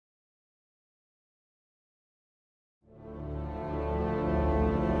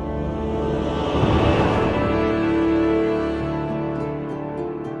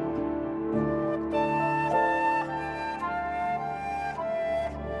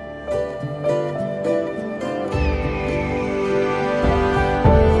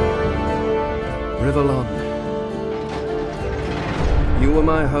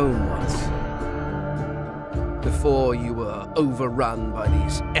my home once. Before you were overrun by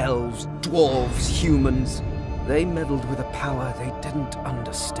these elves, dwarves, humans, they meddled with a power they didn't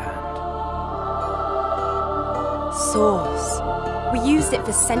understand. Source. We used it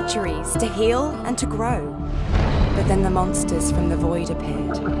for centuries to heal and to grow. But then the monsters from the void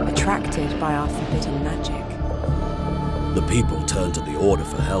appeared, attracted by our forbidden magic. The people turned to the Order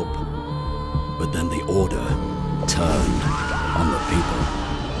for help. But then the Order turned on the people.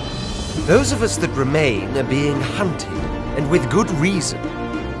 Those of us that remain are being hunted, and with good reason.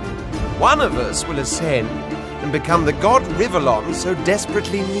 One of us will ascend and become the god Rivellon so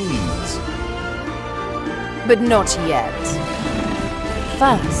desperately needs. But not yet.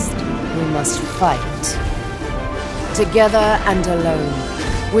 First, we must fight. Together and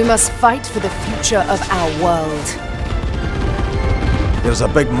alone, we must fight for the future of our world. There's a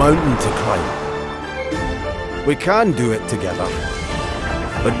big mountain to climb. We can do it together.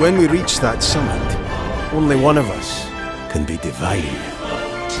 But when we reach that summit, only one of us can be divine.